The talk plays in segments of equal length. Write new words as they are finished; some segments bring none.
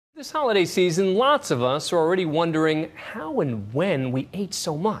This holiday season, lots of us are already wondering how and when we ate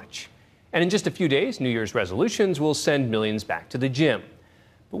so much. And in just a few days, New Year's resolutions will send millions back to the gym.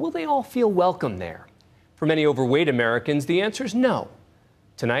 But will they all feel welcome there? For many overweight Americans, the answer is no.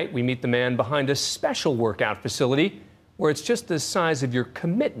 Tonight, we meet the man behind a special workout facility where it's just the size of your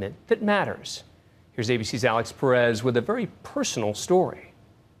commitment that matters. Here's ABC's Alex Perez with a very personal story.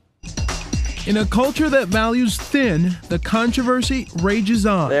 In a culture that values thin, the controversy rages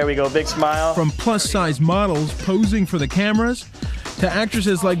on. There we go, big smile. From plus-size models posing for the cameras to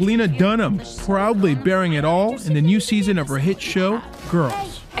actresses like Lena Dunham proudly bearing it all in the new season of her hit show,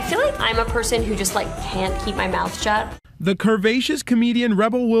 Girls. I feel like I'm a person who just can't keep my mouth shut. The curvaceous comedian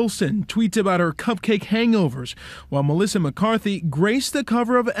Rebel Wilson tweets about her cupcake hangovers, while Melissa McCarthy graced the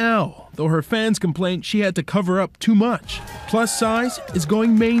cover of Elle, though her fans complained she had to cover up too much. Plus size is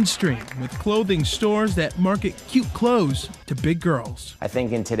going mainstream, with clothing stores that market cute clothes to big girls. I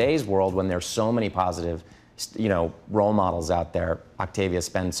think in today's world, when there's so many positive, role models out there, Octavia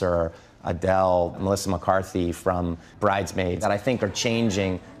Spencer, Adele, Melissa McCarthy from Bridesmaids, that I think are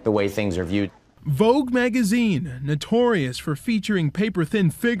changing the way things are viewed. Vogue magazine, notorious for featuring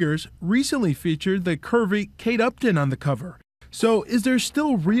paper-thin figures, recently featured the curvy Kate Upton on the cover. So is there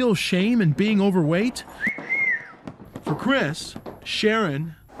still real shame in being overweight? For Chris,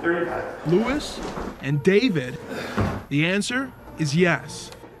 Sharon, Louis, and David, the answer is yes.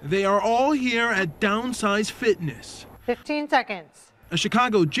 They are all here at Downsize Fitness. 15 seconds. A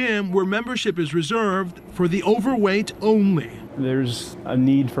Chicago gym where membership is reserved for the overweight only. There's a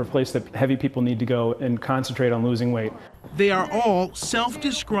need for a place that heavy people need to go and concentrate on losing weight. They are all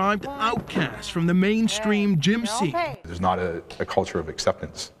self-described outcasts from the mainstream gym scene. There's not a culture of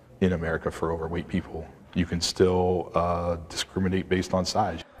acceptance in America for overweight people. You can still discriminate based on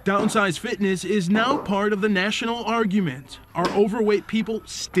size. Downsize Fitness is now part of the national argument. Are overweight people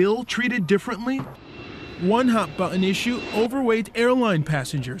still treated differently? One hot button issue, overweight airline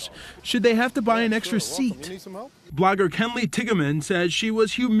passengers. Should they have to buy an extra seat? Blogger Kenley Tigeman says she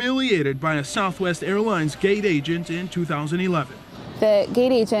was humiliated by a Southwest Airlines gate agent in 2011. The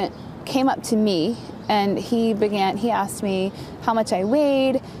gate agent came up to me and he asked me how much I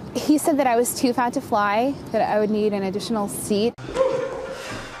weighed. He said that I was too fat to fly, that I would need an additional seat.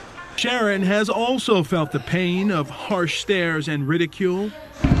 Sharon has also felt the pain of harsh stares and ridicule.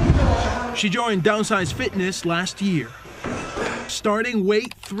 She joined Downsize Fitness last year. Starting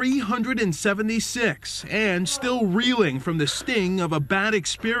weight 376 and still reeling from the sting of a bad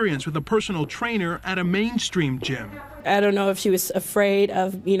experience with a personal trainer at a mainstream gym. I don't know if she was afraid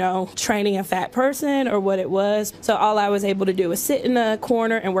of, training a fat person or what it was. So all I was able to do was sit in the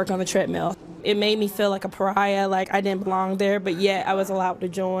corner and work on the treadmill. It made me feel like a pariah, like I didn't belong there, but yet I was allowed to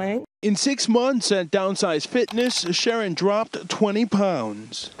join. In 6 months at Downsize Fitness, Sharon dropped 20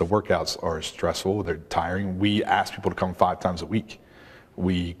 pounds. The workouts are stressful, they're tiring. We ask people to come 5 times a week.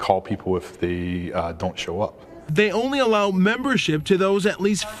 We call people if they don't show up. They only allow membership to those at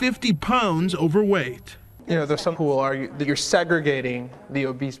least 50 pounds overweight. There's some who will argue that you're segregating the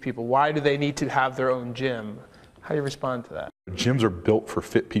obese people. Why do they need to have their own gym? How do you respond to that? Gyms are built for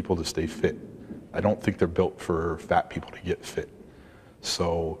fit people to stay fit. I don't think they're built for fat people to get fit.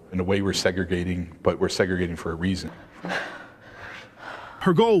 So in a way we're segregating, but we're segregating for a reason.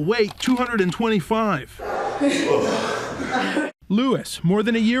 Her goal weight, 225. Lewis, more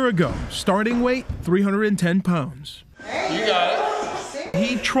than a year ago, starting weight, 310 pounds. You got it.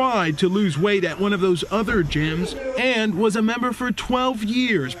 He tried to lose weight at one of those other gyms and was a member for 12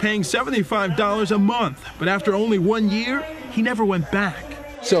 years, paying $75 a month. But after only 1 year, he never went back.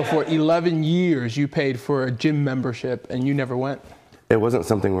 So for 11 years, you paid for a gym membership and you never went? It wasn't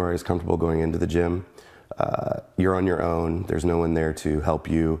something where I was comfortable going into the gym. You're on your own. There's no one there to help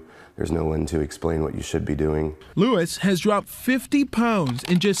you. There's no one to explain what you should be doing. Lewis has dropped 50 pounds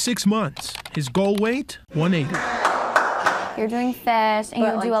in just 6 months. His goal weight, 180. You're doing fish and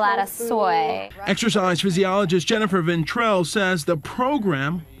you do a lot of soy. Exercise physiologist Jennifer Ventrell says the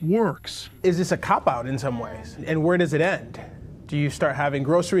program works. Is this a cop-out in some ways? And where does it end? Do you start having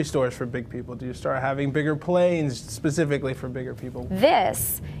grocery stores for big people? Do you start having bigger planes specifically for bigger people?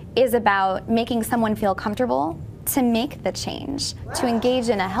 This is about making someone feel comfortable to make the change, to engage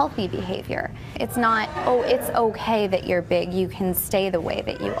in a healthy behavior. It's not, oh, it's okay that you're big, you can stay the way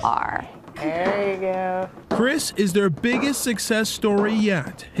that you are. There you go. Chris is their biggest success story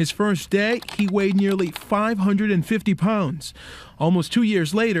yet. His first day, he weighed nearly 550 pounds. Almost 2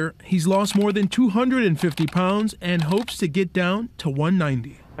 years later, he's lost more than 250 pounds and hopes to get down to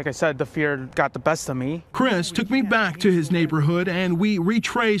 190. Like I said, the fear got the best of me. Chris took me back to his neighborhood and we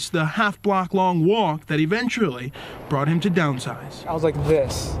retraced the half-block long walk that eventually brought him to Downsize. I was like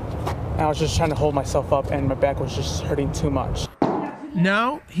this And I was just trying to hold myself up, and my back was just hurting too much.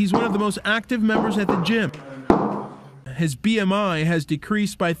 Now, he's one of the most active members at the gym. His BMI has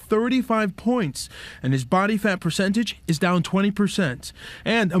decreased by 35 points, and his body fat percentage is down 20%.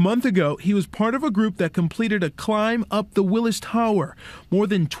 And a month ago, he was part of a group that completed a climb up the Willis Tower, more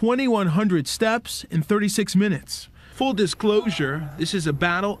than 2,100 steps in 36 minutes. Full disclosure, this is a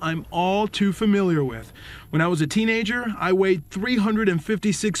battle I'm all too familiar with. When I was a teenager, I weighed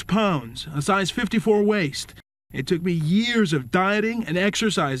 356 pounds, a size 54 waist. It took me years of dieting and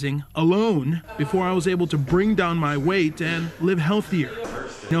exercising alone before I was able to bring down my weight and live healthier.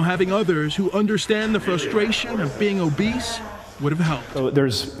 You know, having others who understand the frustration of being obese would have helped. So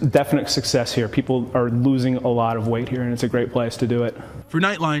there's definite success here. People are losing a lot of weight here, and it's a great place to do it. For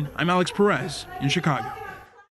Nightline, I'm Alex Perez in Chicago.